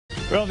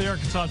Well, the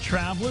Arkansas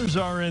Travelers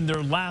are in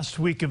their last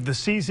week of the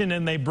season,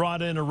 and they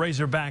brought in a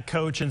Razorback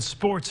coach and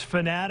sports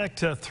fanatic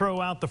to throw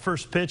out the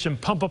first pitch and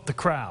pump up the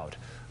crowd.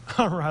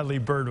 Riley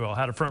Birdwell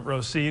had a front row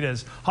seat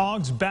as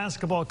Hogs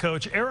basketball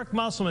coach Eric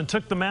Musselman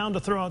took the mound to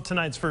throw out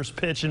tonight's first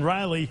pitch. And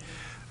Riley,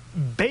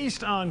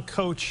 based on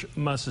Coach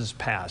Muss's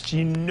past,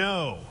 you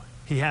know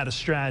he had a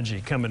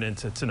strategy coming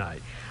into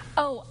tonight.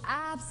 Oh,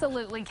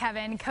 absolutely,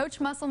 Kevin. Coach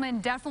Musselman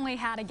definitely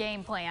had a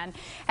game plan,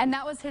 and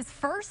that was his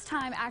first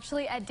time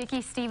actually at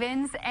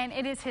Dickey-Stephens, and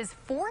it is his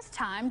fourth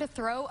time to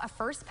throw a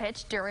first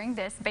pitch during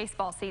this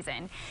baseball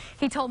season.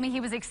 He told me he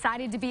was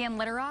excited to be in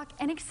Little Rock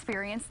and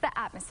experience the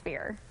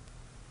atmosphere.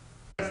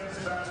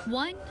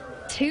 1,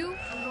 2,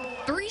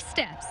 3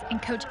 steps,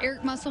 and Coach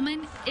Eric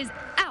Musselman is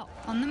out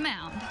on the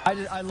mound.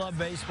 I love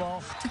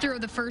baseball. To throw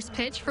the first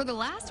pitch for the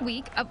last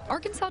week of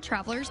Arkansas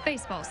Travelers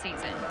baseball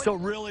season. So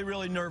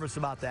really nervous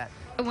about that.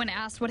 When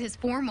asked what his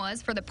form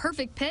was for the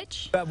perfect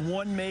pitch, You have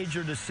one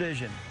major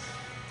decision.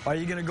 Are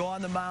you going to go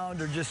on the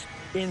mound or just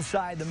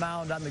inside the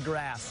mound on the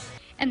grass?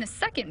 and the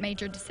second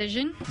major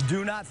decision,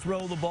 do not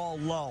throw the ball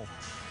low.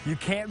 You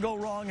can't go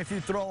wrong if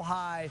you throw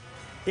high.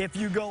 If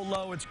you go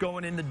low, it's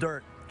going in the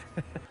dirt.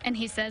 and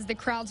he says the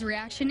crowd's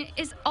reaction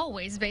is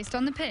always based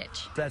on the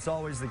pitch. That's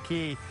always the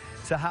key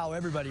to how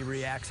everybody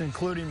reacts,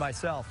 including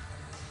myself.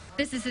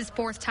 This is his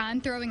fourth time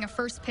throwing a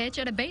first pitch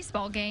at a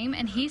baseball game,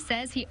 and he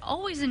says he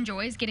always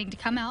enjoys getting to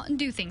come out and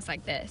do things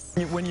like this.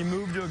 When you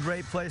move to a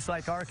great place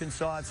like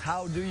Arkansas, it's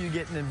how do you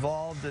get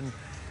involved? And,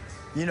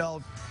 you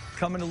know,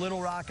 coming to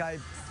Little Rock,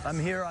 I'm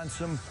here on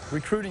some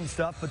recruiting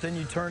stuff, but then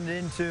you turned it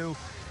into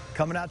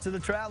coming out to the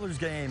Travelers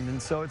game.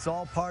 And so it's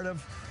all part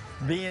of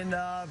being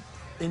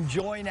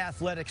enjoying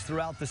athletics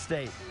throughout the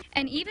state.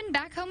 And even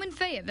back home in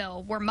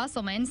Fayetteville, where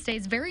Musselman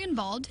stays very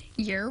involved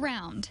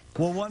year-round.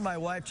 Well, one, my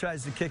wife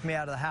tries to kick me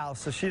out of the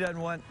house, so she doesn't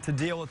want to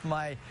deal with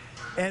my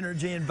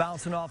energy and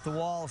bouncing off the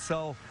wall.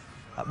 So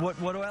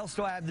what else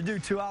do I have to do?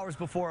 2 hours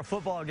before a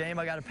football game,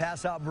 I got to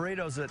pass out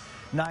burritos at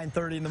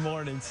 9:30 in the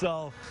morning.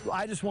 So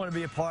I just want to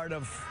be a part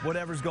of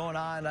whatever's going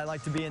on. I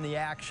like to be in the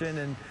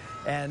action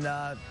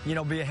and you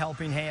know, be a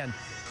helping hand.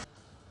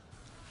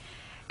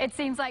 It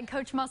seems like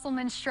Coach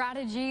Musselman's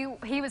strategy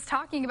he was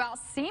talking about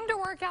seemed to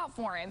work out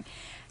for him.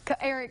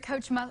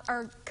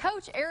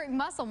 Coach Eric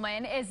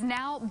Musselman is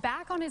now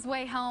back on his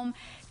way home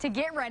to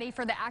get ready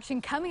for the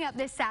action coming up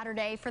this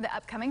Saturday for the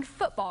upcoming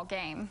football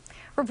game.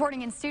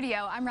 Reporting in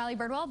studio, I'm Riley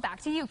Birdwell. Back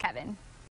to you, Kevin.